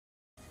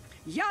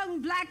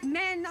Young black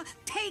men,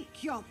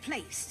 take your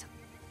place.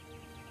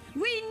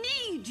 We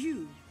need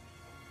you.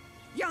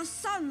 Your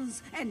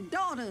sons and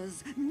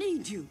daughters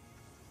need you.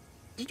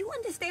 Did you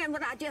understand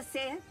what I just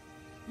said?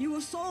 You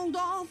were sold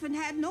off and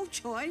had no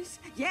choice.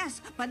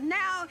 Yes, but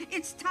now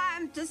it's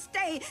time to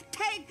stay.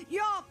 Take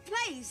your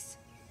place.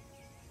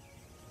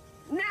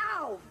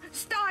 Now.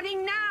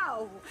 Starting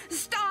now.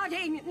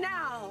 Starting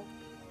now.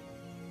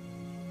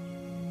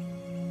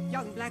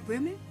 Young black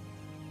women,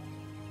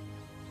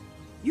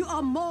 you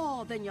are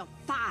more than your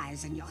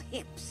thighs and your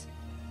hips.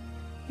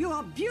 You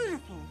are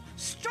beautiful,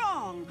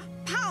 strong,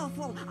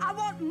 powerful. I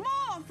want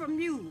more from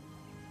you.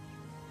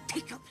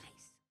 Take your place.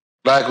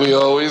 Like we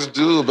always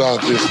do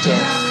about this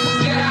time.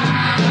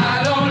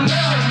 I don't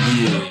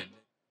love you.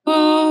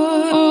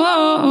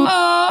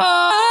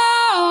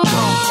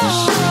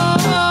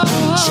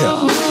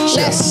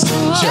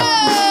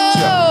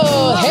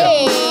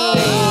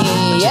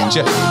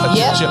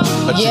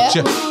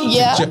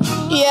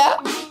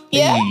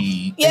 Yeah.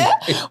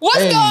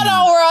 What's going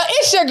on, world?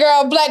 It's your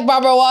girl, Black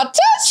Barbara Walters.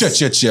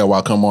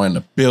 Welcome on in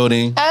the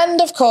building. And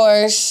of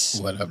course,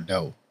 what up,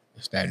 though?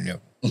 It's that new.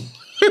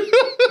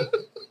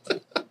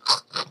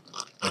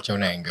 What's your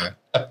name, girl?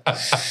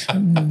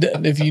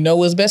 If you know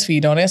what's best for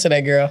you, don't answer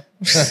that, girl.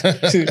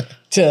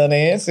 Don't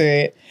answer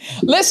it.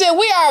 Listen,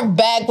 we are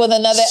back with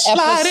another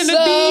Slide episode. in the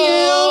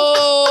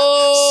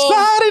DMs.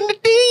 Slide in the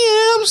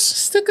DMs.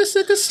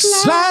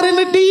 Slide in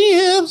the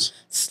DMs.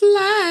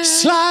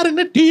 Slide in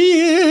the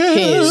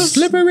DMs.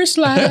 Slippery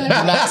slide.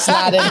 Not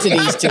slide into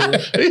these two.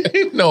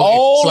 No,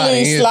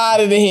 Only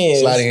slide into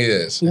his. Sliding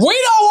his. We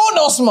don't want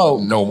no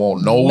smoke. No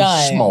more,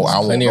 None. smoke. I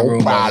want Plenty of no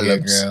room out here,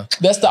 problems. girl.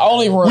 That's the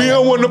only room. We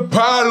don't want the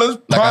problems.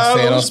 Like I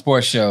said on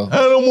Sports Show, I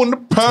don't want the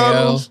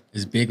problems. tail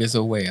as big as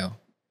a whale.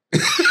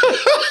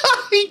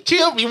 He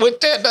killed me with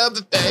that the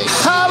other day.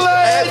 Holla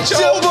at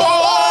your boy.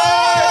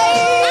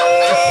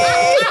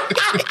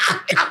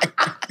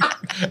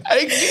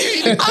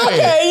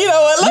 Okay, you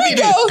know what? Let me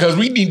go. Because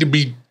we need to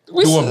be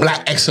doing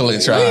black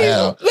excellence right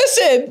now.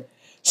 Listen,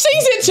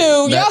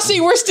 season 2, y'all see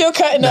we're still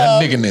cutting That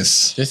up.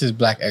 nigginess. This is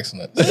black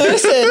excellence.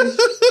 Listen,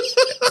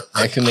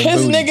 Excellent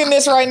his booty.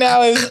 nigginess right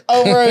now is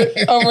over,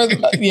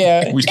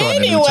 yeah. We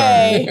starting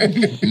Anyway, to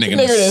return.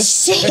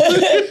 nigginess.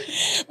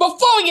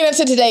 Before we get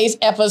into today's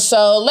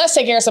episode, let's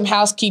take care of some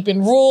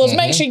housekeeping rules.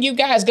 Make sure you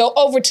guys go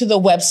over to the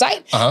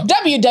website,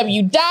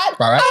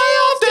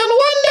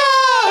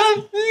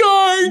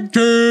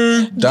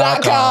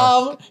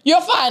 www.ioftenwonder19.com.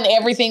 You'll find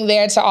everything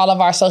there to all of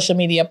our social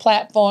media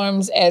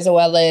platforms, as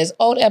well as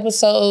old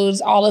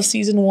episodes, all of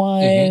season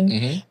 1,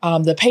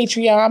 the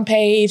Patreon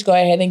page. Go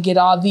ahead and get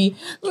all the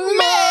merch.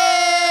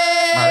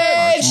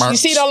 You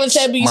see it on the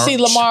table. You see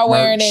Lamar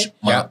wearing it.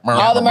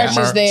 All the merch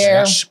is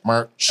there.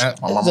 Merch.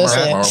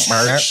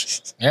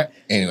 Yeah.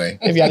 Anyway.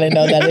 If y'all didn't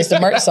know that, it's the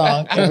merch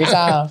song every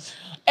time.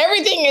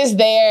 Everything is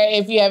there.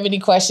 If you have any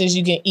questions,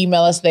 you can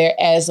email us there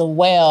as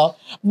well.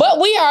 But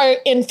we are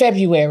in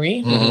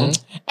February,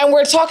 and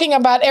we're talking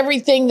about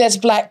everything that's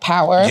black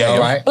power,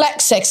 black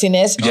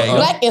sexiness,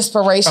 black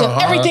inspiration,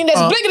 everything that's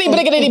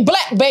bliggity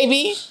black,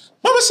 baby.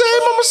 Mama say,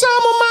 mama say,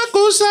 mama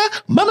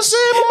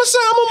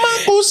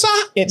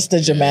kusa. It's the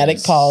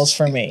dramatic pause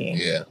for me.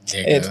 Yeah.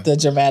 It's the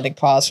dramatic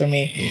pause for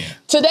me. Yeah.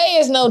 Today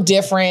is no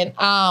different.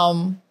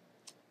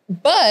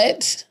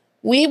 But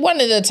we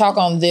wanted to talk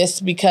on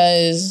this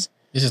because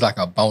This is like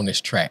a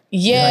bonus track.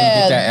 Yeah, you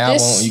get that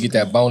album, you get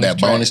that bonus track.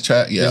 Bonus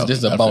track, yeah. This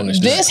is a bonus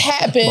track. This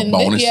happened.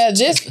 Bonus.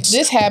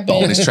 This happened.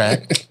 Bonus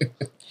track.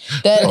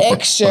 That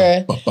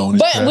extra,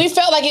 bonus but track. we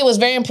felt like it was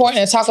very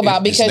important to talk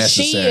about It's because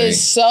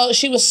necessary.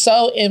 she was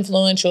so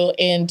influential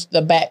in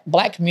the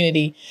black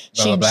community.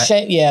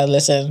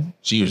 Listen,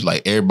 She was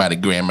like everybody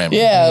grandmama.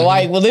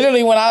 like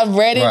literally when I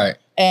read it Right.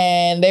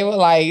 and they were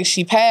like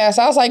she passed,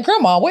 I was like,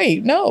 Grandma,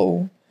 wait,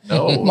 no,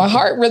 my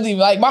heart really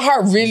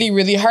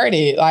hurt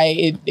it. Like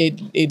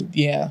it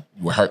You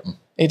were hurting.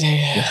 it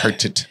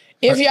Hurt it.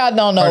 If y'all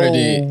don't know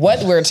Hurted.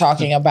 what we're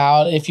talking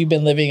about, if you've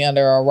been living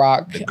under a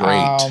rock,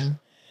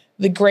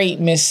 the great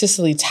Miss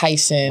Cicely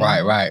Tyson,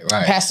 Right.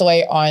 passed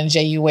away on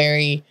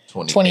January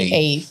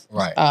 28th,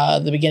 Right.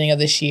 the beginning of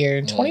this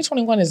year.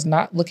 2021 is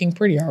not looking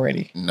pretty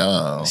already.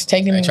 No. It's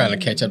taking. They're trying to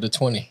catch up to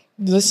 20.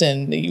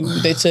 Listen,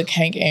 they took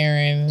Hank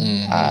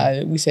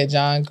Aaron. We said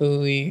John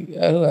Cooley.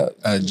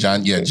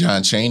 John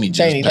Chaney just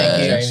Chaney, thank you.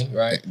 passed. Chaney,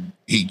 right.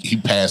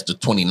 He passed the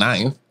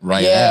 29th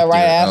right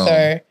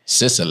after.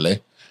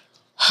 Cicely.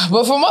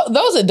 But for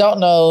those that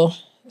don't know,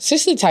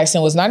 Cicely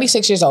Tyson was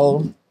 96 years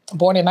old,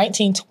 born in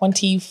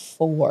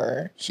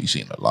 1924. She's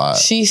seen a lot.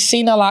 She's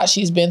seen a lot.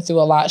 She's been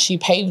through a lot. She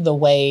paved the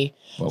way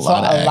for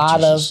a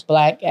lot of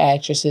black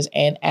actresses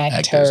and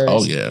actors.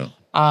 Oh, yeah.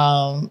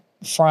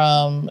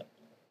 From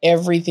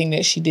everything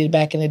that she did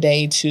back in the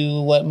day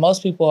to what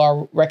most people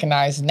are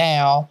recognized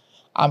now,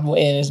 and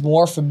is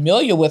more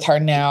familiar with her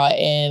now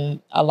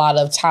in a lot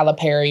of Tyler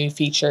Perry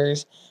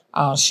features.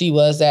 She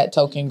was that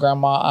token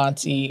grandma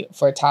auntie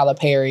for Tyler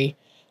Perry.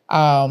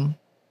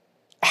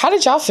 How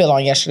did y'all feel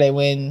on yesterday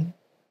when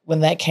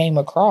that came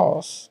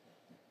across?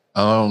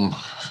 I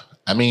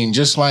mean,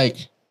 just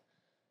like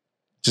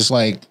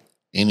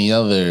any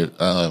other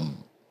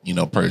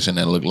person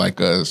that looked like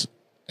us,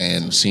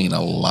 and seen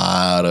a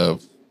lot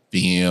of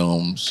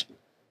films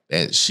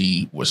that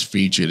she was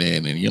featured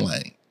in, and you're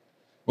like,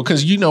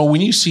 because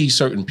when you see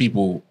certain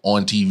people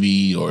on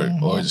TV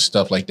or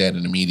stuff like that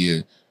in the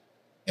media,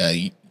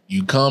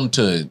 you come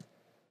to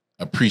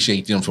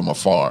appreciate them from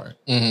afar,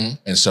 and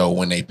so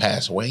when they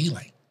pass away, you're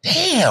like,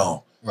 damn,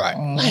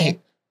 right? Like,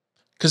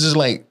 because it's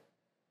like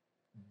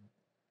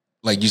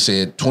you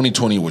said,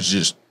 2020 was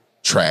just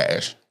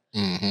trash.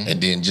 And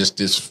then just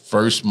this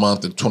first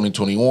month of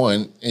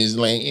 2021 is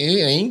like,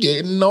 it ain't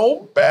getting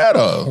no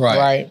better.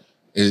 Right.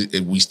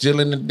 We still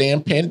in the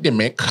damn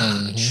pandemic.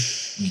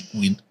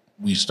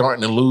 We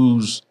starting to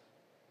lose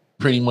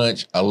pretty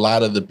much a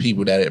lot of the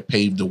people that had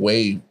paved the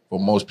way for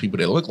most people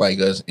that look like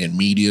us in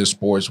media,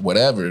 sports,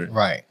 whatever.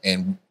 Right.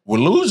 And we're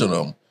losing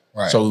them.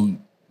 Right. So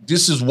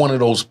this is one of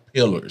those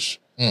pillars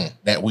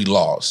that we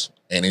lost.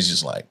 And it's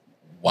just like,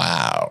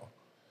 wow.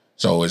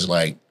 So it's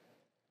like,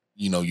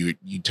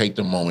 you take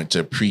the moment to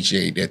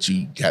appreciate that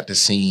you got to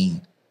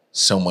see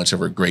so much of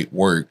her great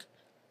work,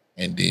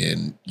 and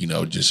then,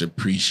 just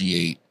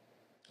appreciate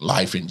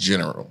life in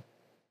general.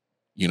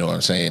 You know what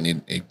I'm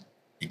saying?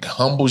 It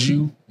humbles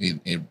you.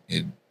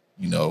 It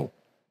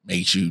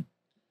makes you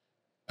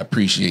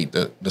appreciate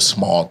the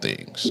small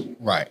things.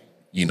 Right.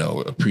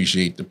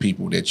 Appreciate the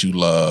people that you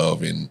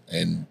love,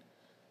 and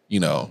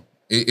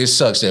it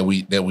sucks that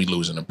we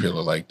losing a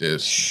pillar like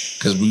this,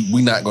 because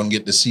we not gonna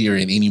get to see her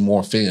in any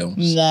more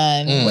films.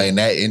 None.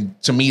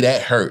 And to me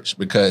that hurts,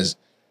 because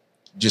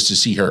just to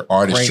see her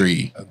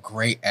artistry, a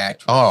great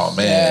actress. Oh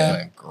man,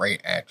 a great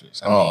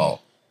actress. I mean,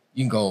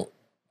 you can go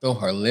through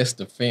her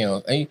list of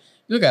films, and you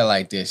look at it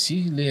like this: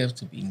 she lived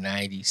to be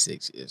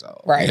 96 years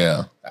old. Right.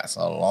 Yeah, that's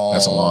a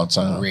long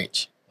time.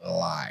 Rich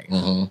life.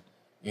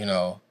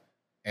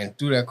 And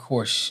through that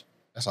course,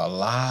 that's a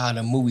lot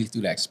of movies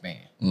through that span.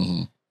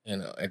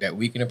 That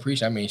we can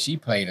appreciate. I mean, she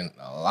played in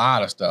a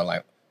lot of stuff.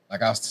 Like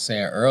I was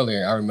saying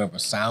earlier, I remember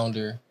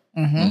Sounder,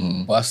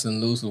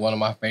 Bustin' Loose was one of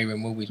my favorite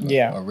movies. With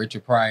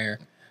Richard Pryor.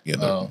 Yeah,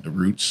 the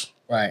Roots.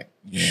 Right.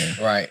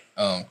 Yeah. Right.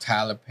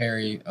 Tyler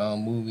Perry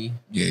movie.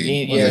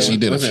 Yeah. She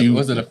did a few.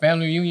 Was it a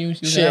family reunion?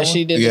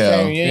 She did the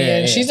family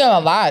reunion. Yeah. She's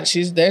done a lot.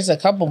 There's a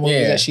couple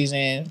movies that she's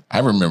in. I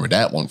remember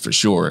that one for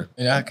sure.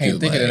 And I can't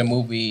think of the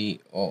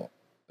movie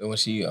when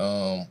she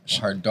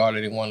her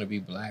daughter didn't want to be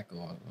black,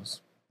 or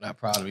was not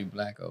proud to be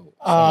black, or something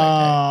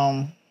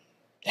like that.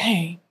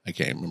 Dang. I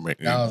can't remember.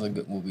 That was a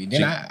good movie.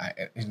 Then I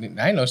didn't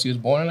know she was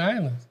born in the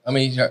islands. I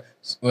mean,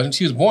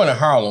 she was born in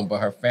Harlem, but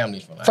her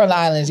family's from the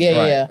islands.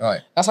 Yeah.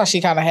 Right. That's why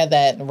she kind of had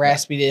that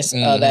raspiness,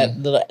 that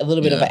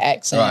little bit of an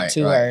accent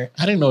to her.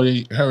 I didn't know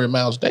her and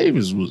Miles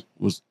Davis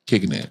was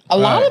kicking in. A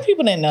lot of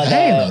people didn't know that.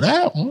 I didn't know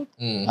that one.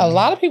 A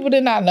lot of people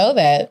did not know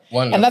that.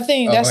 And I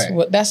think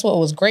that's what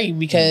was great,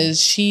 because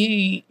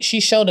she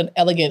showed an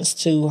elegance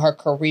to her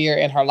career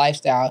and her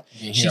lifestyle.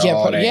 She kept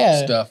all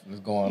that stuff was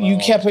going on.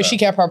 She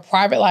kept her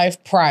private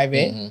life private.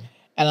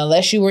 And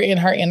unless you were in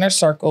her inner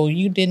circle,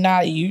 you did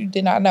not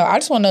know. I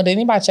just want to know, did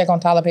anybody check on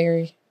Tyler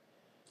Perry?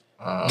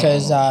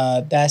 Because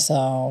that's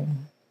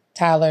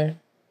Tyler.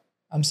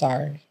 I'm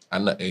sorry.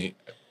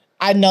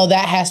 I know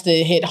that has to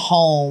hit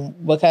home,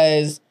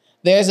 because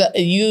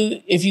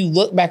if you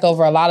look back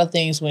over a lot of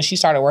things when she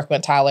started working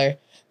with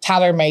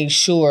Tyler made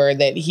sure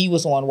that he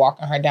was the one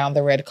walking her down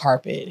the red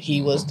carpet.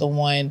 He was the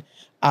one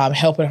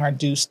helping her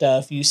do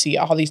stuff. You see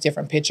all these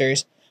different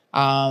pictures.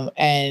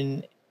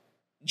 And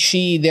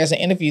there's an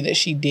interview that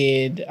she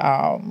did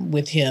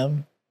with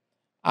him.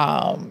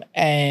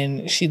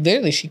 And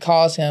she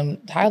calls him,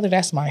 Tyler,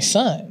 that's my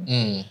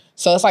son.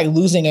 So it's like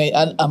losing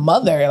a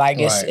mother. Like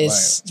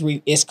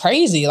it's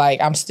crazy.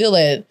 Like I'm still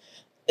at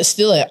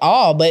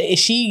awe, but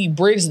she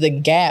bridged the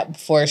gap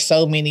for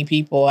so many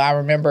people. I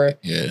remember,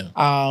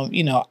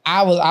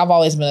 I've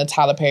always been a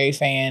Tyler Perry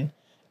fan.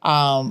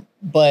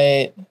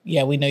 But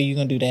yeah, we know you're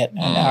gonna do that.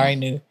 I already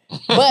knew.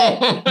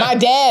 But my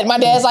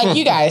dad's like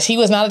you guys. He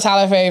was not a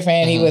Tyler Perry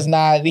fan. He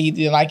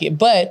didn't like it.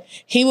 But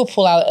he would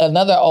pull out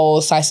another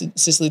old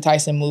Cicely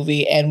Tyson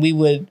movie, and we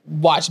would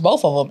watch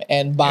both of them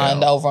and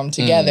bond over them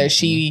together.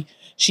 She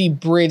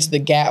bridged the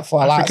gap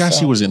for a lot. I forgot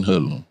she was in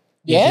Hoodlum.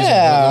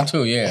 Yeah.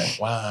 Too, yeah.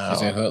 Wow.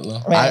 She's in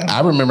Hoodlum.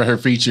 I remember her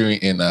featuring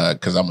in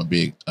because I'm a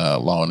big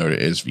Law and Order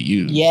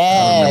SVU.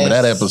 Yes. I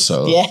remember that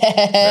episode.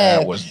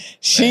 Yeah.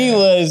 She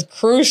was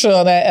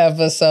crucial in that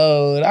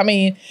episode. I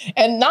mean,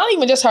 and not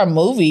even just her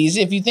movies.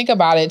 If you think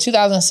about it,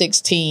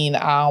 2016,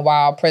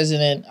 while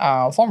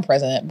former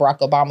President Barack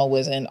Obama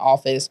was in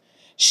office,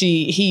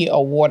 he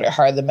awarded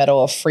her the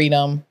Medal of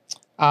Freedom.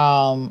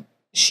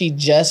 She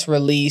just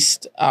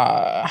released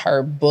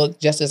her book,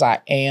 Just As I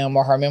Am,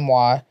 or her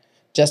memoir,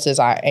 Just As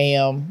I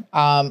Am.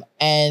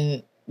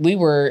 And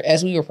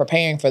as we were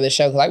preparing for the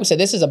show, because like we said,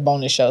 this is a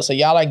bonus show. So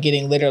y'all are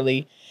getting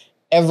literally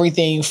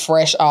everything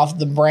fresh off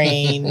the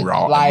brain.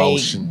 Raw like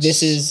emotions.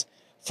 This is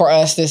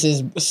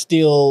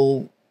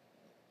still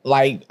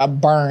like a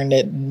burn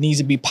that needs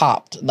to be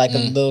popped, like a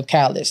little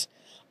callus.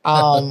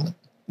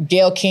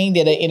 Gayle King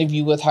did an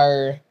interview with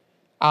her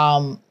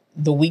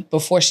the week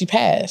before she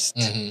passed.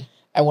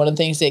 And one of the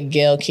things that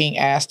Gayle King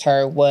asked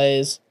her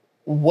was,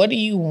 what do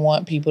you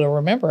want people to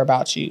remember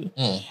about you?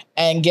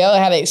 And Gayle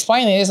had to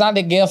explain it. It's not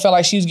that Gayle felt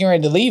like she was getting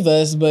ready to leave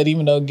us, but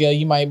even though, Gayle,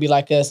 you might be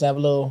like us and have a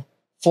little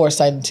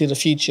foresight into the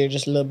future,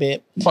 just a little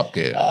bit. Fuck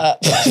yeah.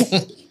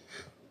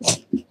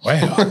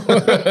 Wow.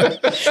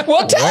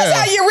 Well, tell us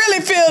how you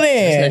really feel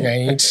then. This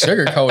nigga ain't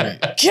sugarcoated.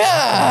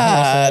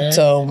 God, You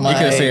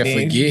could have said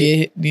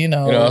forget. You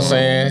know You know what I'm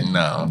saying?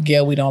 No.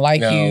 Gayle, we don't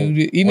like No.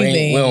 you.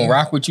 Anything. We don't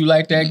rock with you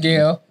like that,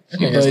 Gayle.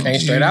 You just came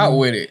straight out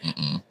with it.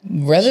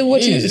 Rather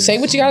what you Jesus. say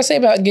what you gotta say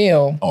about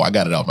Gayle. Oh, I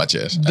got it off my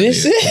chest. I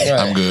This did. is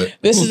I'm good.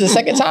 this is the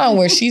second time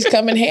where she's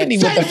come in handy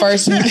with the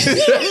first. He bringing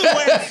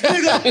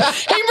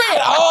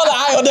all the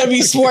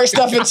IOW sports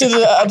stuff into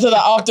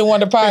the Off the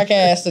Wonder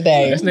podcast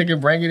today. This nigga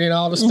bringing in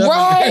all the stuff.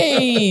 Right.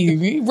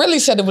 He really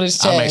said it with his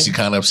chest. I'm actually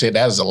kind of upset.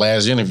 That was the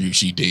last interview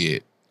she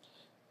did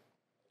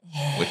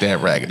with that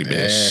raggedy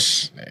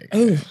bitch.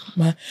 Ooh,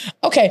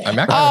 okay. I mean,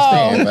 I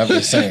can understand. I'm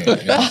just saying. You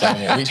know what I'm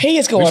saying? He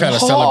is going We're trying to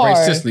hard. celebrate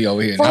Cicely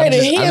over here. Right,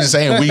 I'm just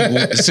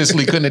saying,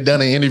 Cicely couldn't have done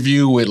an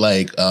interview with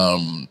like,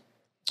 hell,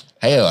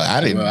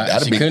 I didn't. Well,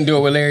 I'd she be, couldn't do it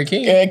with Larry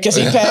King. Because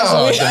he passed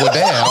Oh, away. well,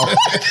 damn.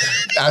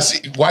 I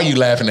see. Why are you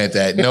laughing at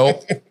that?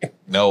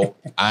 No,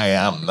 I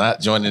am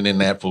not joining in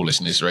that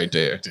foolishness right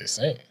there. Just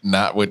saying.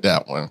 Not with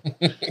that one.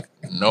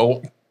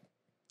 No.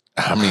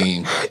 I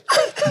mean,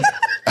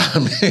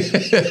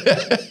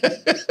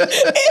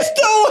 It's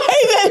the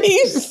way that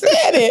he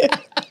said it.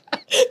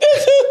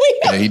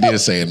 yeah, he did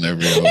say it in there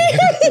real.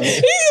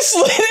 He just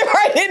slid it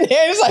right in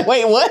there. It's like,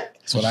 wait, what?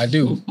 That's what I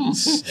do.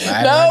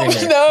 Slide No.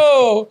 right in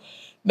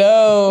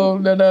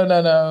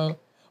there.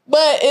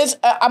 But it's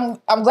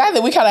I'm glad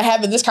that we kind of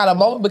having this kind of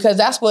moment because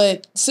that's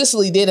what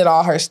Cicely did in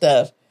all her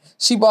stuff.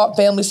 She brought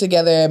families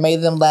together and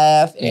made them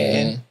laugh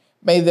and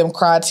made them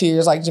cry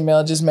tears like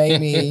Jamel just made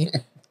me.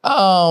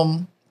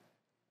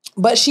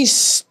 But she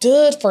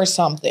stood for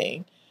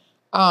something.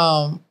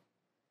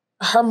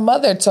 Her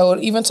mother told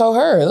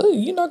her, "Look,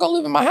 you're not gonna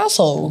live in my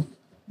household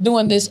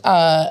doing this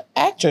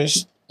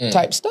actress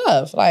type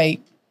stuff. Like,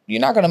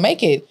 you're not gonna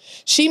make it."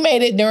 She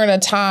made it during a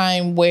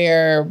time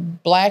where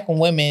Black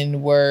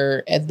women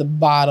were at the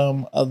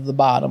bottom of the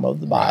bottom of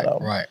the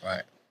bottom. Right.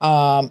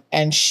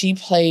 And she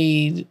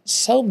played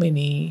so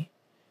many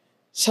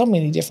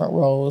different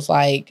roles.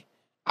 Like,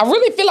 I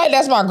really feel like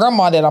that's my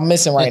grandma that I'm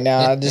missing right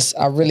now.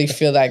 I really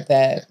feel like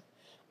that.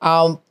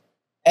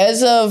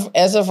 As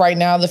of right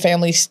now, the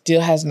family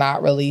still has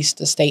not released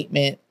a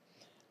statement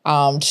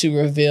to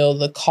reveal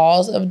the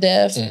cause of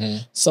death.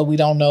 So we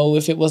don't know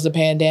if it was the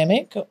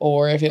pandemic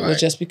or if it was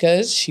just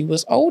because she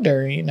was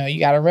older. You know, you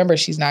got to remember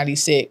she's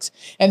 96.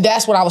 And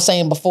that's what I was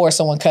saying before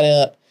someone cut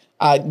up.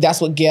 That's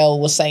what Gayle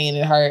was saying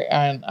in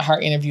her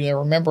interview and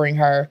remembering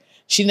her.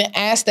 She didn't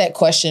ask that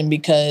question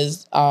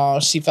because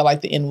she felt like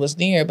the end was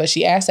near, but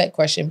she asked that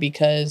question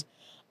because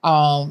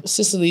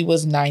Cicely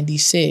was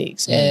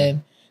 96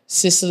 and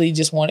Cicely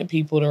just wanted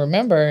people to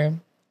remember,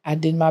 I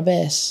did my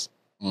best.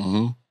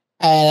 And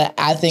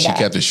I think she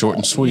kept it short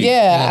and sweet.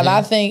 Yeah, and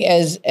I think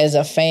as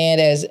a fan,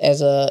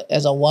 as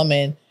a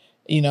woman,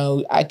 you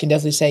know, I can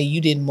definitely say you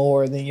did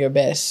more than your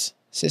best,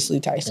 Cicely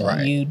Tyson.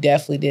 Right. You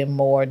definitely did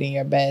more than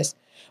your best.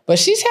 But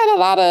she's had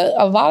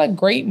a lot of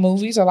great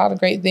movies, a lot of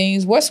great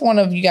things. What's one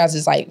of you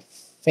guys' like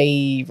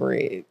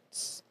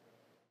favorites?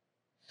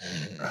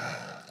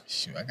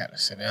 Shoot, I gotta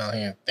sit down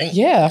here and think.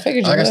 Yeah, I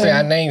figured you Like I would.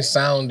 said, I named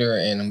Sounder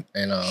and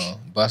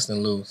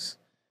Bustin' Loose.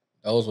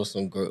 Those were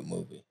some good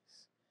movies.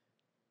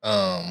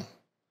 No,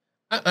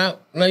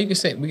 we can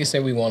say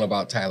we want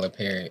about Tyler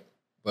Perry,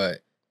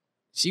 but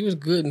she was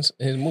good in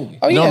his movie.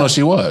 Oh, yeah. No,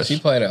 she was. She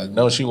played a.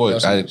 No, she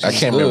was. No, I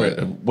can't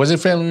remember. Was it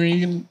Family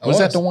Reunion? Was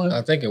that the one?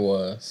 I think it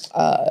was.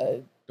 Uh,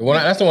 The one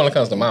that's the one that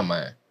comes to my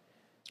mind.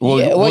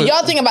 Well,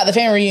 y'all think about the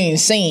family reunion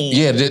scene.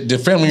 Yeah, the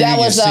Family That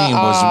Reunion was scene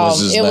was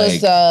just it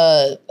like.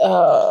 Was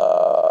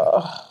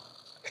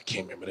I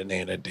can't remember the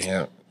name of that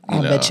damn.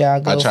 I bet y'all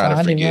go I try to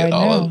find it forget right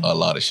now. a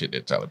lot of shit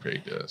that Tyler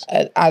Perry does.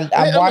 I I'm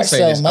gonna watched say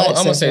so this. much. I'm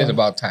gonna say since this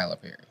about Tyler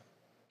Perry.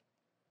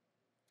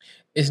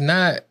 It's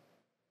not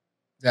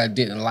that I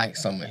didn't like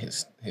some of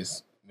his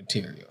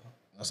material,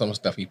 or some of the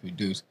stuff he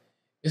produced.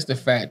 It's the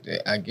fact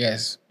that I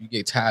guess you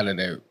get tired of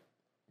that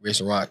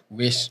rinse,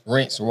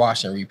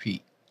 wash, and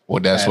repeat.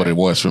 Well, that's what it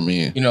was for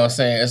me. You know what I'm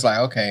saying? It's like,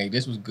 okay,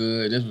 this was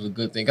good. This was a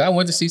good thing. I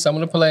went to see some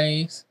of the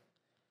plays.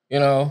 You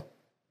know,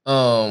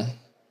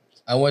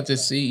 I went to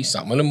see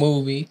some of the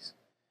movies.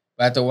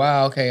 But after a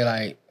while, okay,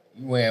 like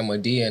you wearing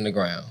Medea in the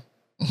ground.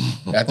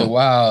 After a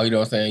while, you know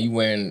what I'm saying? You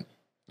wearing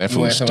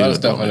some other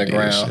stuff on the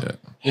ground. Shit.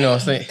 You know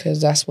what I'm saying?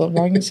 Because that's what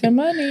brings him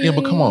money. Yeah,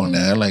 but come on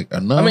now, like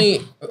enough. I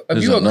mean,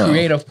 if you're a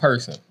creative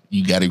person,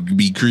 you got to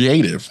be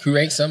creative.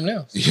 create something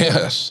else.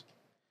 Yes.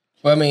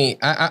 But I mean,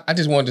 I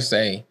just wanted to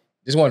say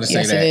Yes,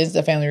 that. it is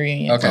the family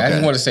reunion. Okay, I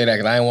just wanted to say that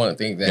because I didn't want to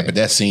think that, Yeah, but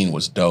that scene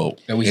was dope.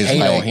 that we It's hate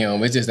like, on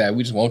him. It's just that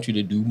we just want you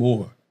to do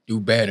more,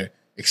 do better,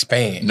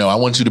 expand. No, I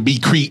want you to be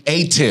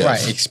creative.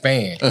 Right,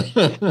 expand.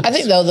 I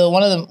think though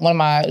one of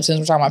my since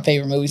we're talking about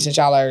favorite movies, since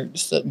y'all are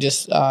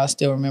just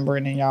still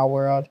remembering in y'all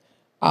world,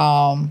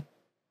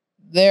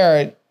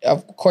 there are,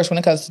 of course, when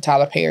it comes to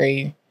Tyler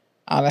Perry,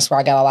 that's where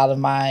I got a lot of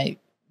my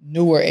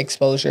newer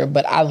exposure.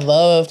 But I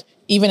loved,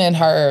 even in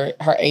her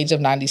age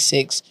of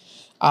 96,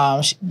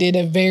 she did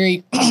a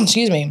very,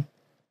 excuse me,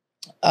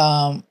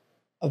 a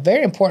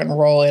very important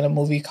role in a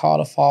movie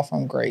called A Fall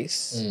from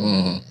Grace.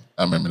 Mm-hmm.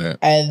 I remember that.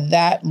 And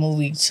that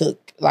movie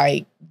took,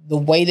 like, the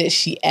way that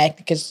she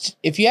acted, because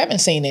if you haven't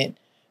seen it,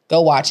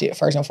 go watch it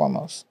first and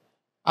foremost.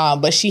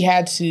 But she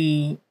had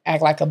to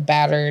act like a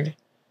battered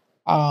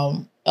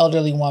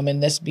elderly woman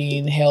that's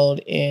being held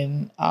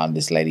in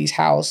this lady's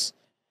house.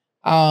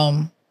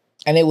 And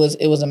it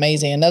was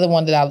amazing. Another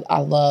one that I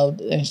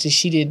loved, and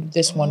she did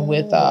this one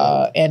with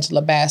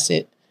Angela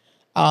Bassett,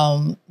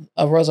 a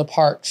Rosa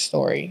Parks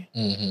story.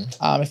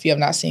 Mm-hmm. If you have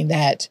not seen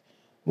that,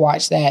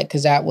 watch that,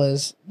 because that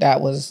was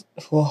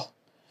whew.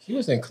 She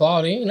was in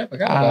Claudine. I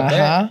forgot about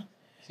that.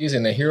 She was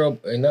in The Hero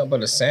and Nothing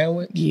But a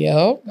Sandwich.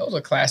 Yep. Those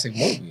are classic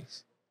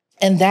movies.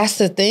 And that's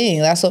the thing.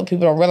 That's what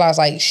people don't realize.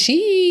 Like,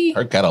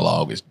 her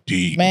catalog is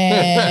deep.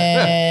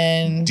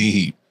 Man.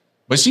 Deep.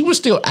 But she was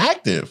still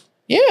active.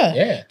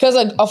 Yeah. Because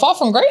A Fall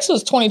from Grace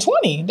was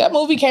 2020. That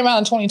movie came out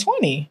in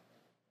 2020.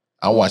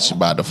 I watched it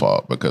by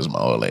default because my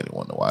old lady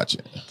wanted to watch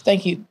it.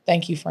 Thank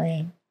you,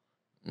 Fran.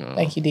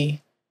 Thank you,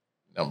 D.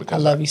 Not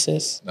because I love you,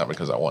 sis. Not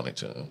because I wanted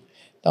to.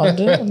 Don't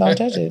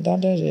judge it.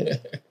 Don't judge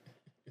it.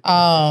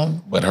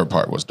 But her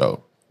part was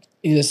dope.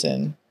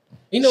 Listen.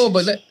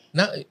 But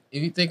now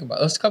if you think about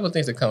it, there's a couple of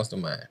things that comes to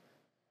mind.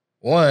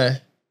 One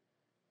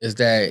is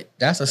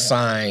that's a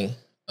sign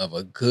of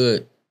a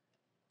good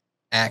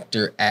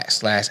actor /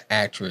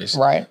 actress.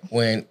 Right.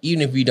 When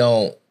even if you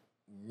don't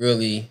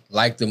really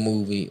like the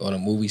movie or the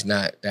movie's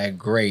not that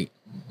great,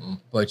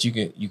 but you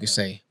can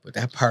say, but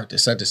that part that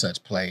such and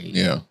such played.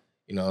 Yeah.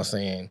 You know what I'm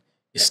saying?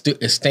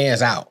 It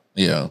stands out.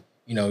 Yeah.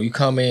 You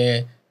come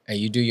in and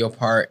you do your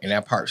part, and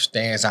that part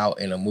stands out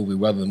in a movie,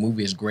 whether the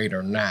movie is great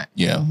or not.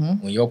 Yeah.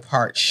 Mm-hmm. When your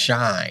part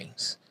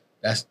shines,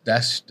 that's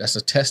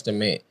a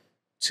testament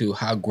to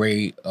how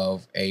great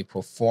of a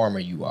performer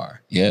you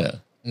are. Yeah.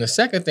 And the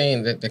second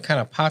thing that kind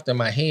of popped in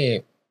my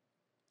head,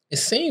 it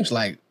seems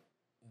like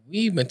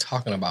we've been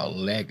talking about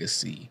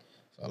legacy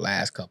for the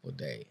last couple of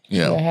days.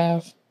 Yeah. I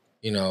have.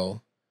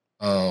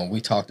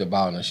 We talked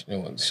about in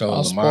the show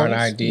All Lamar and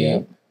I sports, did.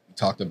 yep. We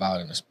talked about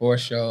it in the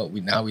sports show.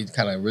 We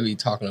kind of really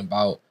talking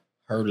about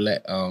her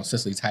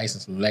Cicely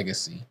Tyson's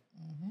legacy.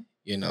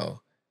 Mm-hmm.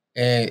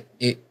 And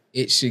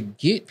it should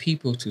get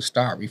people to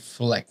start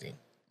reflecting.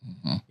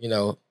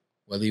 Mm-hmm.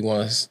 Whether you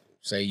want to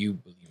say you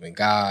believe in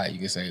God, you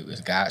can say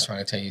God's trying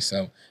to tell you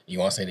something. You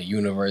want to say the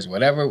universe,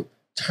 whatever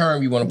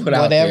term you want to put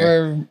out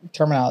there. Whatever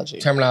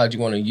terminology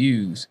you want to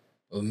use.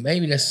 But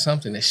maybe there's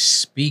something that's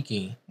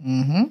speaking,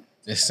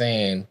 that's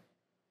saying,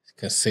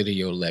 consider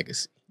your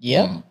legacy.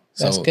 Yep.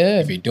 That's so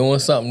good. If you're doing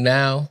something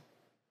now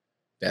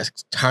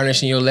that's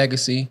tarnishing your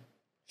legacy,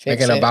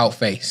 make an about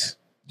face.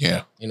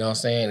 Yeah. You know what I'm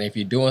saying? If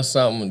you're doing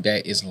something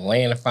that is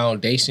laying a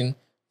foundation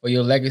for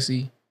your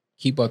legacy,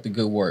 keep up the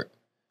good work.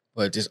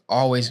 But just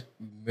always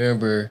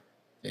remember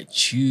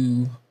that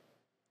you,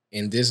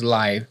 in this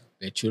life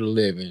that you're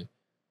living,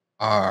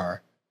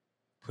 are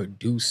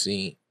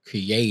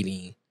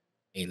creating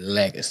a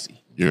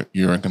legacy.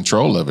 You're in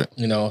control of it.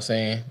 You know what I'm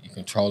saying? You're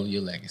controlling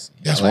your legacy.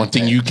 That's one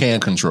thing you can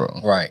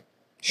control. Right.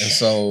 And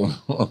so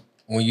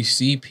when you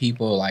see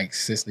people like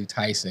Cicely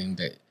Tyson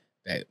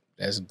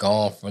that's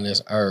gone from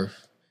this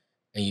earth,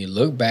 and you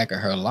look back at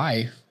her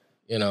life,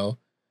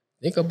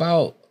 think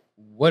about,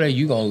 what are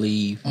you going to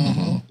leave?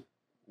 Mm-hmm.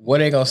 What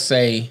are they going to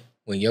say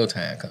when your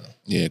time comes?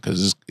 Yeah,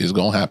 because it's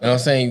going to happen. You know what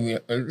I'm saying?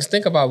 Let's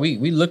think about, we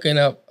looking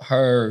up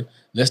her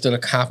list of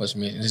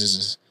accomplishments. This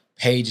is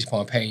page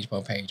upon page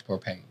upon page per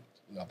page,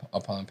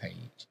 upon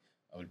page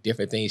of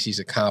different things she's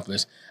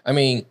accomplished. I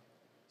mean,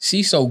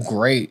 she's so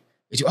great.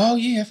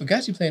 I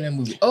forgot you played in that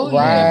movie. Oh, right.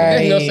 Yeah, I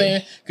forgot, you know what I'm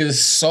saying? Because there's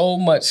so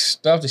much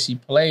stuff that she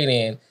played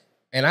in,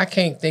 and I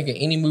can't think of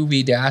any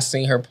movie that I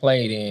seen her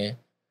played in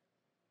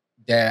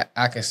that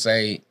I can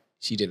say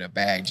she did a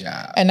bad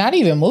job. And not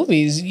even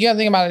movies. You gotta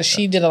think about it.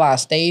 She did a lot of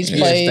stage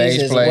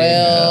plays as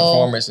well.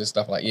 Performance and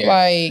stuff like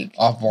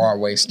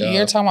Off-Broadway stuff.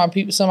 You're talking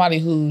about somebody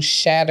who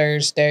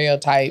shatters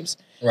stereotypes.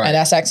 Right. And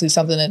that's actually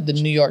something that the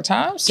New York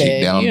Times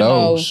said. Keep down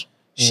those.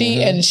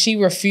 She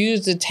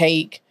refused to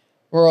take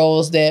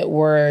roles that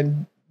were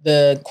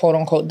the quote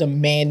unquote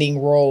demanding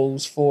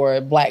roles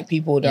for Black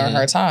people during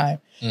her time.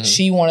 Mm-hmm.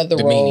 She wanted the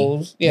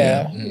roles.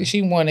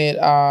 She wanted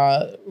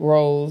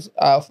roles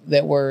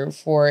that were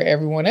for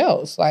everyone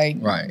else.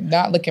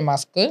 Not look at my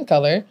skin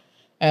color.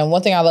 And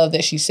one thing I love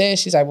that she says,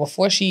 she's like,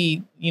 before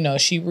she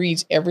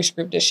reads every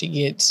script that she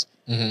gets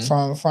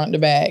from front to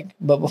back,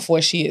 but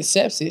before she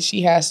accepts it,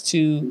 she has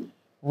to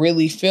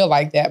really feel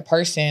like that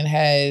person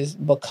has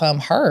become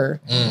her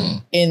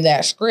in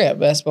that script.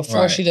 That's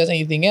before she does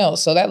anything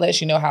else. So that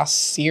lets you know how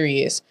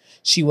serious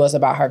she was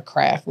about her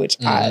craft, which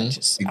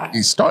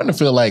it's starting to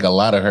feel like a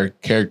lot of her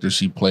characters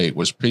she played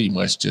was pretty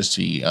much just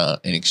an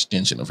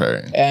extension of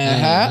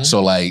her.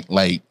 So like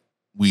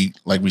we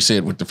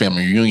said with the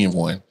family reunion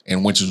one,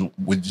 and which is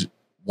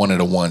one of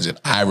the ones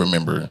that I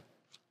remember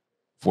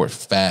for a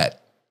fact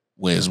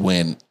was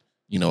when,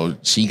 you know,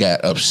 she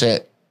got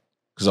upset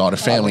because all the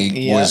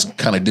family was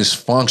kind of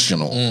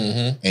dysfunctional.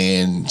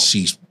 And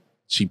she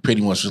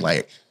pretty much was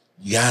like,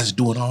 you guys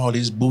doing all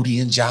this booty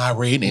and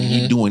gyrating and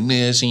you doing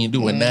this and you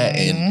doing that.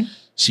 And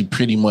she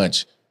pretty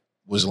much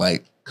was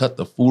like, cut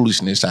the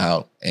foolishness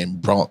out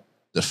and brought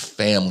the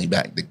family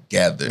back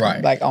together.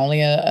 Right. Like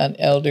only an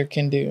elder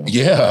can do.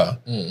 Yeah.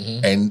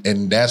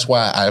 And that's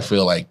why I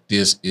feel like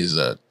this is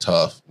a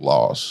tough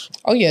loss.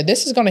 Oh, yeah.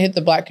 This is going to hit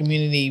the Black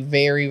community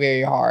very,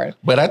 very hard.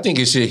 But I think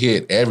it should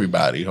hit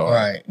everybody hard.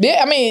 Right.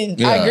 Yeah, I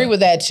mean, I agree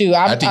with that, too.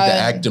 I think the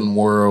acting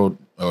world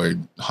or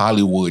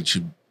Hollywood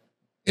should,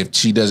 if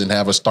she doesn't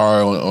have a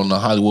star on the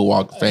Hollywood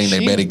Walk of Fame,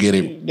 they better get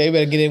it. They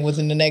better get it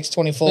within the next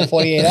 24,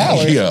 48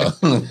 hours.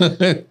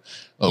 Yeah.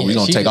 Oh, we're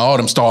going to take all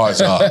them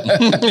stars out.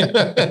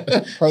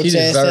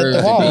 Protest at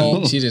the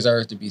wall. She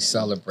deserves to be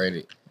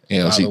celebrated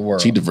Yeah, by the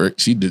world.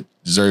 she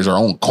deserves her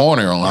own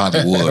corner on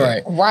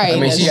Hollywood. Right. I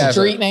mean, she has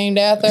street named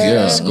after her.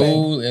 Yeah.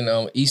 School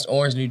in East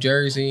Orange, New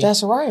Jersey.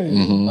 That's right.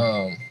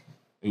 You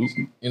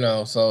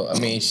know, so I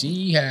mean,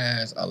 she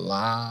has a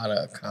lot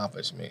of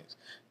accomplishments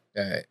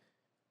that,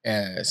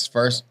 as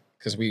first,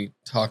 because we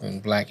talking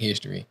Black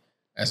history,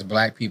 as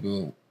Black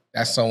people,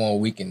 that's someone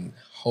we can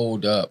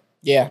hold up.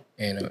 Yeah.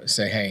 And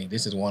say, hey,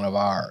 this is one of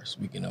ours.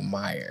 We can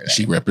admire that.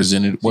 She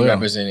represented well. She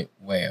represented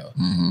well.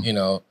 You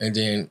know, and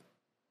then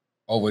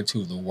over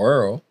to the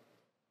world,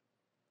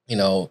 you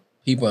know,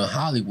 people in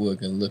Hollywood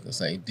can look and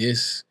say,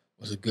 this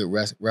was a good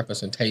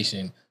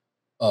representation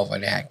of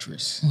an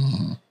actress,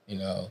 you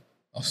know,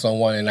 of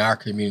someone in our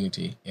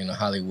community, in the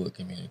Hollywood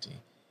community.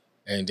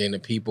 And then the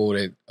people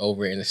that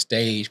over in the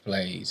stage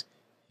plays,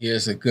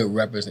 here's a good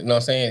representation. You know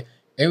what I'm saying?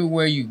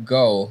 Everywhere you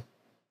go,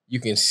 you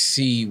can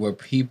see where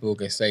people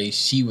can say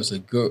she was a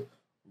good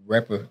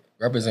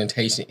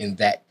representation in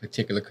that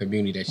particular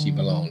community that she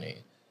belonged in.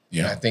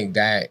 Yeah. And I think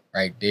that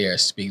right there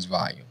speaks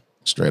volume.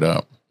 Straight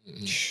up.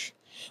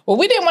 Well,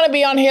 we didn't want to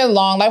be on here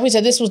long. Like we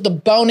said, this was the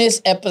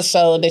bonus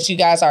episode that you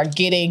guys are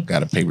getting. Got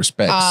to pay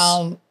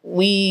respects.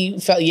 We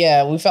felt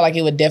like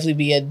it would definitely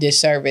be a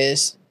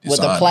disservice with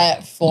the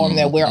platform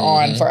that we're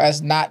on for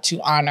us not to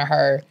honor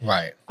her.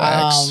 Right.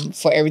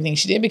 For everything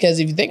she did. Because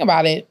if you think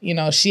about it, you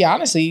know, she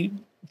honestly,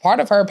 part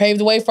of her paved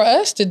the way for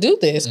us to do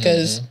this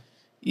because,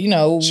 you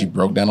know. She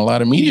broke down a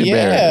lot of media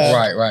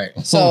barriers. Right.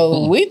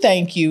 So we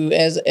thank you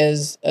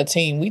as a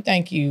team. We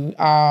thank you.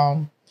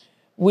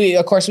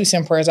 We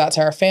send prayers out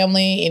to her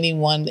family,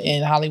 anyone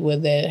in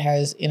Hollywood that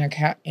has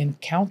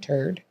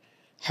encountered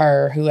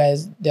her, who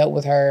has dealt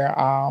with her.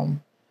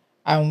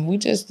 We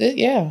just did,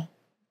 yeah.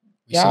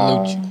 We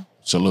salute you.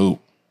 Salute.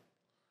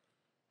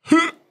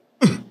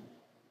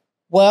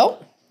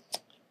 Well,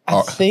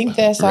 I think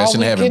that's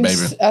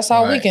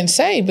all we can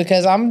say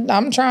because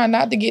I'm trying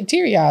not to get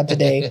teary-eyed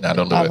today.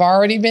 I've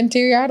already been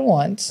teary-eyed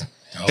once.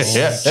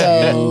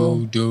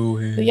 So do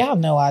it. Y'all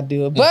know I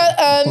do it. But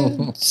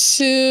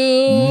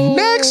until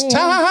next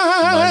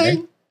time.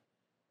 Monday.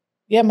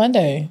 Yeah,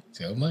 Monday.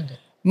 Till Monday.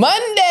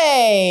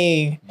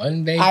 Monday.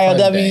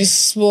 ILW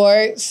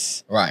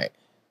Sports. Right.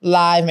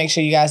 Live. Make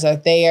sure you guys are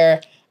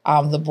there.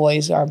 The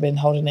boys have been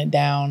holding it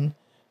down.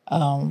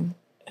 Him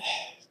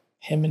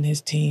and his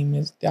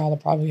team, y'all will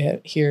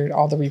probably hear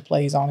all the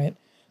replays on it.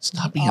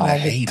 Stop being a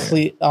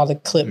hater. All the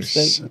clips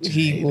that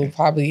he will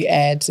probably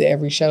add to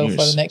every show for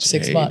the next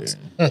 6 months.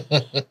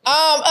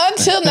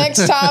 Until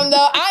next time,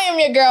 though, I am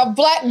your girl,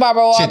 Black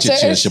Barbara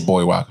Walters. It's your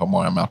boy, Welcome.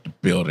 I'm out the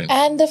building.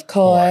 And of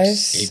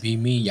course, it be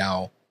me,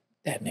 y'all.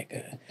 That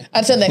nigga.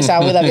 Until next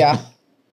time, we love y'all.